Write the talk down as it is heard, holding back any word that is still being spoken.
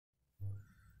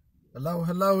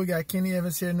Hello, we got Kenny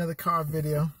Evans here, another car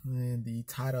video. And the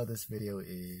title of this video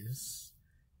is,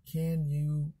 can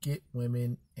you get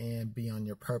women and be on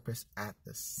your purpose at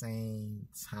the same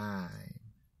time?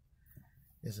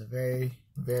 It's a very,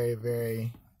 very,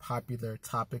 very popular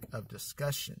topic of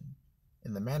discussion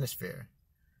in the manosphere.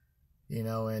 You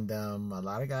know, and a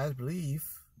lot of guys believe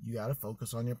you got to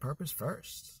focus on your purpose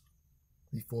first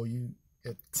before you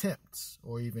attempt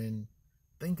or even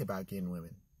think about getting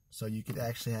women. So you could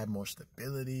actually have more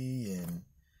stability and,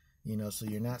 you know, so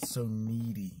you're not so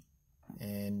needy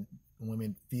and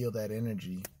women feel that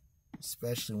energy,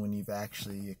 especially when you've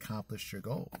actually accomplished your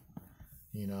goal,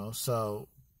 you know. So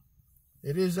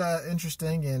it is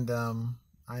interesting, and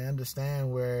I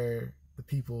understand where the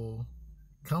people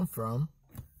come from,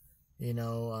 you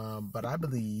know, but I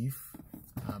believe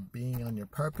being on your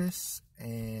purpose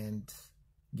and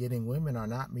getting women are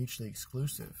not mutually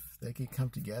exclusive. They could come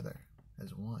together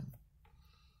as one.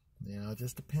 You know, it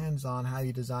just depends on how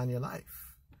you design your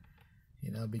life.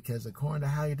 You know, because according to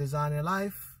how you design your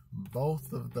life,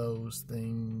 both of those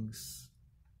things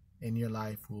in your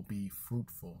life will be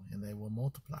fruitful and they will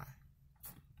multiply.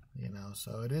 You know,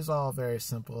 so it is all very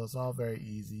simple. It's all very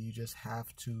easy. You just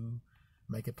have to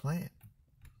make a plan.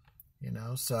 You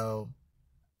know, so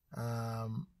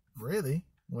really,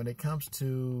 when it comes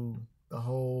to the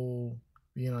whole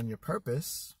being on your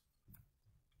purpose,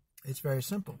 it's very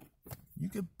simple. You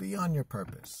could be on your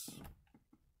purpose,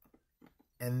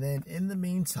 and then in the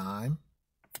meantime,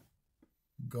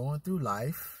 going through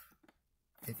life,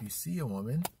 if you see a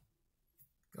woman,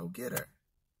 go get her.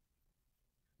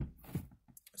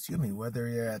 Excuse me, whether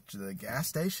you're at the gas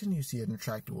station, you see an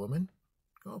attractive woman,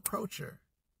 go approach her.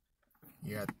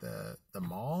 You're at the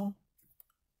mall,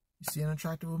 you see an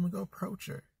attractive woman, go approach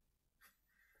her.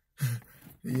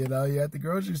 You know, you're at the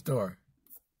grocery store,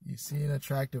 you see an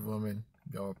attractive woman,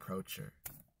 go approach her.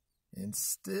 And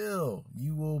still,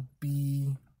 you will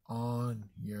be on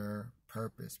your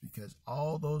purpose, because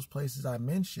all those places I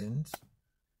mentioned,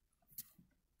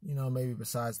 you know, maybe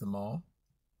besides the mall,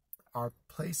 are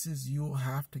places you'll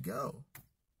have to go.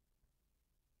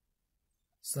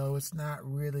 So it's not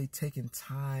really taking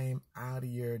time out of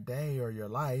your day or your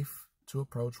life to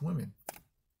approach women.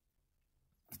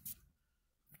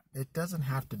 It doesn't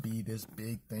have to be this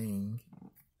big thing,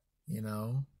 you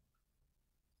know,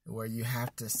 where you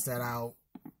have to set out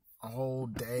a whole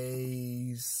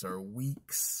days or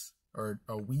weeks or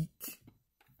a week,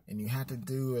 and you have to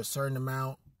do a certain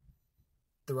amount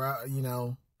throughout, you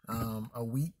know, a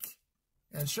week.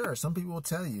 And sure, some people will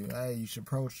tell you, hey, you should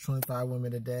approach 25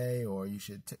 women a day, or you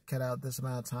should cut out this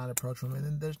amount of time to approach women,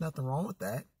 and there's nothing wrong with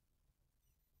that.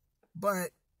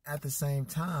 But at the same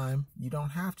time, you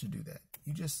don't have to do that.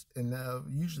 You just, and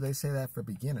usually they say that for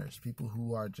beginners, people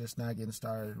who are just not getting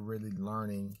started, really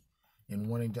learning and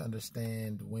wanting to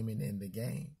understand women in the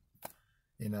game,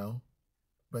 you know.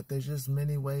 But there's just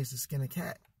many ways to skin a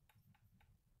cat.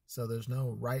 So there's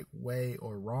no right way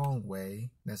or wrong way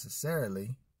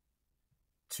necessarily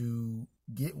to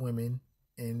get women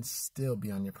and still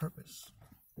be on your purpose.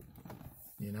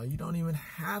 You know, you don't even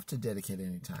have to dedicate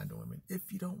any time to women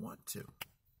if you don't want to.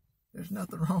 There's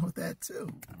nothing wrong with that too.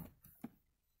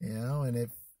 You know, and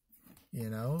if, you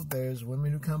know, there's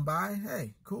women who come by,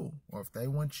 hey, cool. Or if they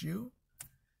want you,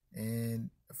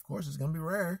 and of course it's going to be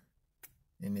rare.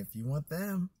 And if you want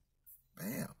them,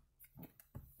 bam,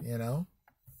 you know.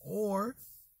 Or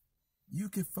you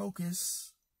could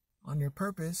focus on your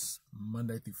purpose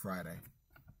Monday through Friday.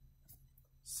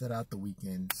 Set out the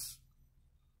weekends,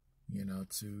 you know,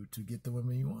 to get the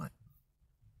women you want.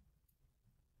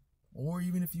 Or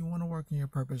even if you want to work on your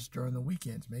purpose during the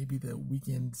weekends, maybe the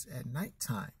weekends at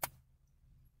nighttime,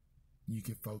 you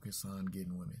could focus on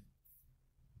getting women.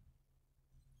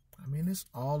 I mean, it's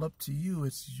all up to you.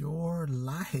 It's your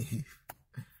life.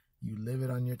 You live it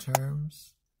on your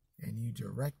terms, and you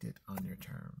direct it on your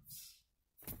terms.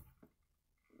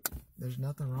 There's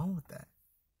nothing wrong with that.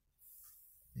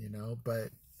 You know,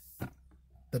 but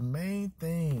the main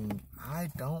thing I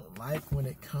don't like when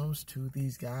it comes to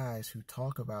these guys who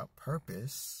talk about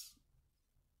purpose,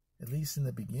 at least in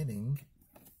the beginning,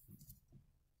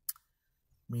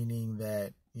 meaning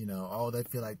that, you know, oh, they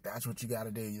feel like that's what you got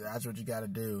to do. That's what you got to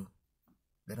do.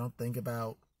 They don't think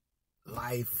about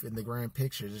life in the grand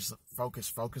picture. Just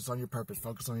focus on your purpose.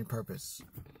 Focus on your purpose.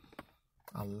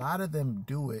 A lot of them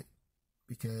do it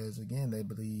because, again, they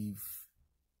believe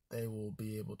they will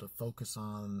be able to focus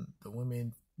on the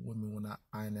women. Women will not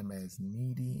find them as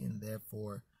needy, and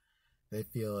therefore they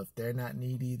feel if they're not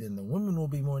needy, then the women will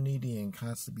be more needy and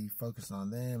constantly be focused on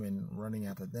them and running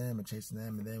after them and chasing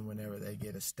them. And then whenever they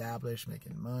get established,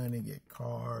 making money, get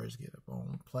cars, get a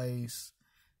own place,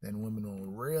 then women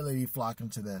will really be flocking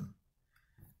to them.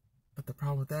 But the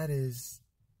problem with that is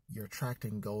you're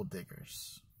attracting gold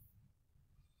diggers.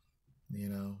 You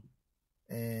know?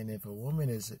 And if a woman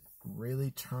is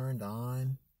really turned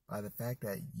on by the fact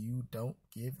that you don't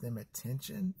give them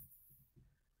attention,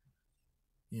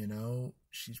 you know,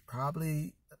 she's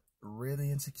probably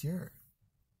really insecure.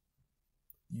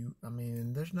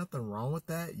 There's nothing wrong with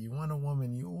that. You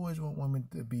always want women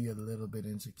to be a little bit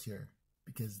insecure,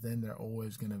 because then they're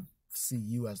always going to see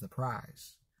you as the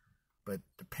prize. But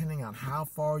depending on how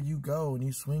far you go and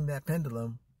you swing that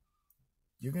pendulum,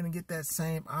 you're going to get that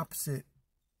same opposite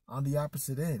on the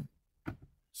opposite end.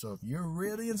 So if you're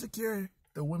really insecure,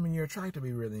 the women you're attracted to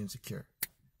be really insecure.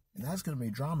 And that's going to be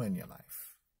drama in your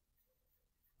life.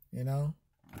 You know?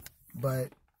 But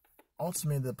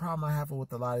ultimately, the problem I have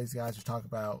with a lot of these guys who talk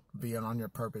about being on your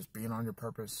purpose,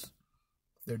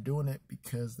 they're doing it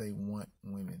because they want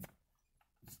women.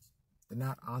 They're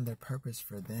not on their purpose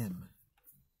for them.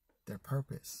 Their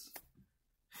purpose.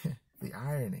 The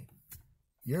irony.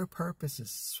 Your purpose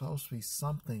is supposed to be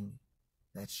something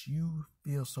that you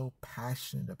feel so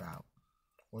passionate about,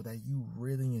 or that you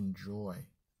really enjoy.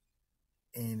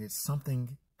 And it's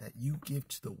something that you give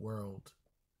to the world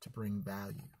to bring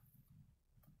value.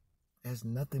 It has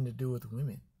nothing to do with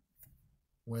women.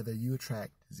 Whether you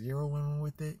attract 0 women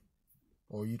with it,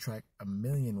 or you attract 1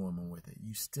 million women with it,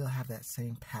 you still have that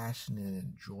same passion and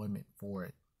enjoyment for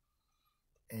it.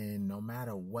 And no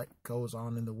matter what goes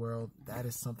on in the world, that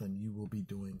is something you will be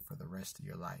doing for the rest of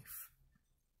your life.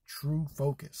 True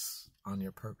focus on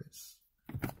your purpose.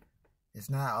 It's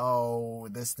not, oh,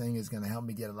 this thing is going to help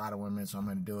me get a lot of women, so I'm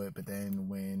going to do it. But then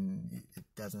when it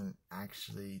doesn't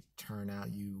actually turn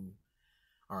out you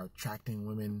are attracting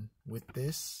women with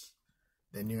this,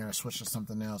 then you're going to switch to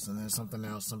something else, and then something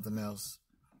else.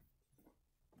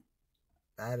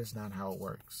 That is not how it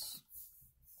works.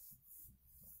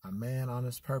 A man on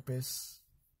his purpose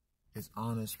is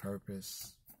on his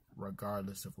purpose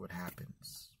regardless of what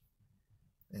happens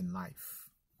in life.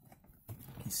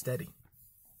 He's steady.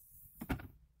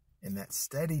 And that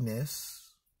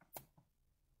steadiness,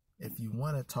 if you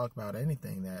want to talk about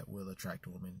anything that will attract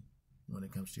a woman when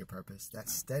it comes to your purpose, that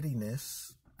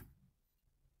steadiness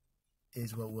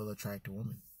is what will attract a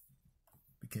woman,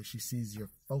 because she sees you're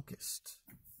focused.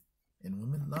 And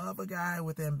women love a guy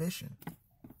with ambition,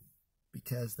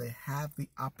 because they have the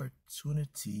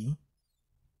opportunity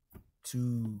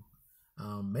to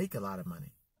make a lot of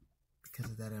money.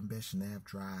 Because of that ambition, they have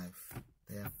drive,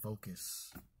 they have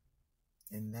focus.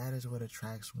 And that is what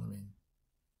attracts women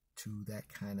to that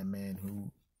kind of man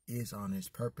who is on his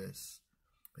purpose,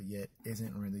 but yet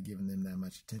isn't really giving them that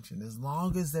much attention. As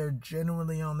long as they're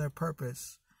genuinely on their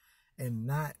purpose and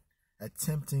not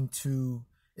attempting to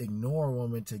ignore a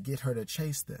woman to get her to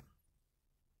chase them.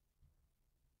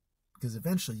 Because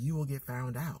eventually you will get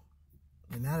found out.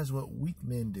 And that is what weak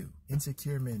men do,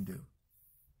 insecure men do.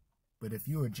 But if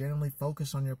you are genuinely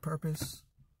focused on your purpose,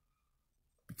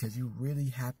 because you really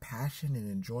have passion and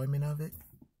enjoyment of it,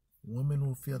 women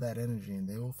will feel that energy and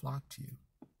they will flock to you.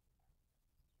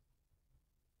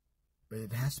 But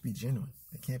it has to be genuine.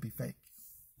 It can't be fake.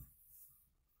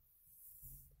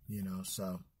 You know,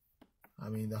 so,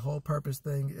 the whole purpose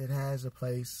thing, it has a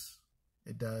place.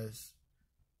 It does.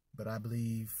 But I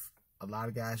believe a lot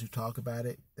of guys who talk about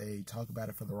it, they talk about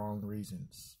it for the wrong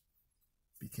reasons.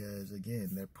 Because, again,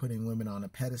 they're putting women on a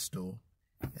pedestal,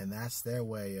 and that's their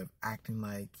way of acting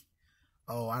like,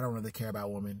 oh, I don't really care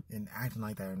about women, and acting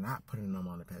like they're not putting them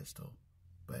on a pedestal.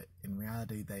 But in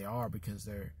reality, they are, because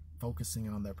they're focusing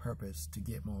on their purpose to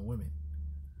get more women.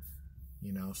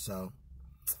 You know, so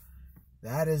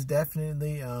that is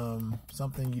definitely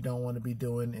something you don't want to be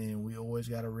doing, and we always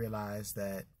got to realize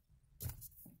that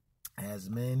as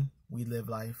men, we live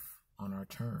life on our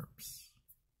terms.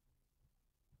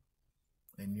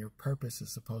 And your purpose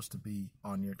is supposed to be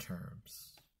on your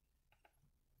terms.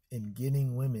 And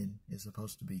getting women is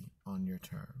supposed to be on your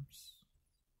terms.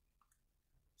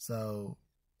 So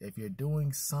if you're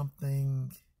doing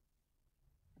something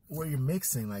where you're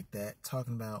mixing like that,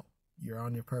 talking about you're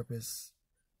on your purpose,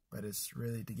 but it's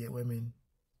really to get women,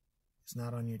 it's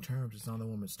not on your terms, it's on the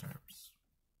woman's terms.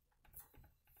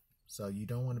 So you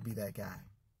don't want to be that guy,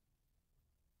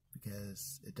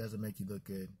 because it doesn't make you look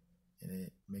good, and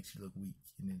it makes you look weak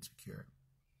and insecure.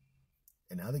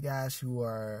 And other guys who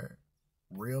are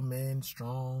real men,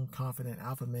 strong, confident,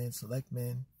 alpha men, select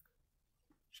men,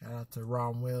 shout out to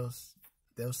Ron Wills,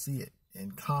 they'll see it.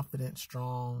 And confident,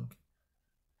 strong,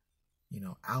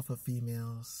 alpha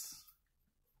females,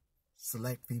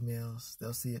 select females,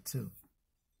 they'll see it too.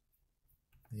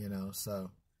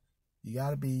 So you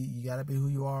gotta be who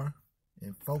you are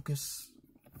and focus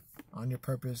on your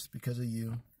purpose because of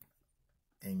you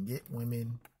and get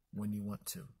women when you want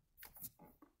to.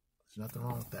 There's nothing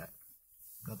wrong with that.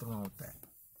 Nothing wrong with that.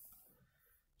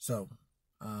 So,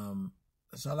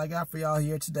 that's all I got for y'all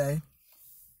here today.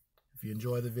 If you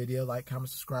enjoy the video, like, comment,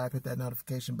 subscribe, hit that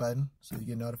notification button so you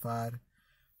get notified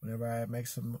whenever I make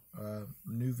some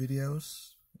new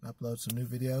videos, upload some new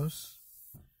videos.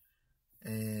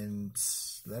 And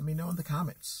let me know in the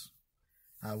comments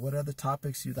what other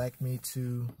topics you'd like me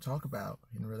to talk about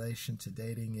in relation to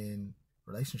dating and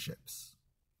relationships.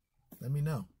 Let me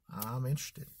know. I'm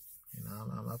interested. You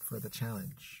know, I'm up for the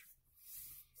challenge.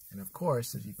 And of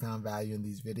course, if you found value in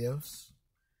these videos,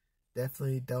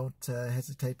 definitely don't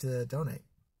hesitate to donate.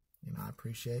 You know, I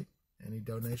appreciate any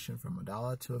donation from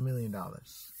 $1 to $1 million.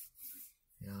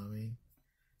 You know what I mean?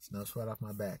 It's no sweat off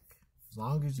my back. As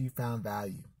long as you found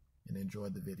value and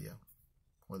enjoyed the video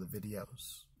or the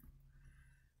videos.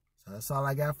 So that's all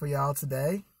I got for y'all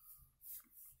today.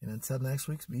 And until next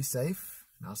week, be safe.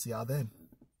 And I'll see y'all then.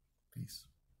 Peace.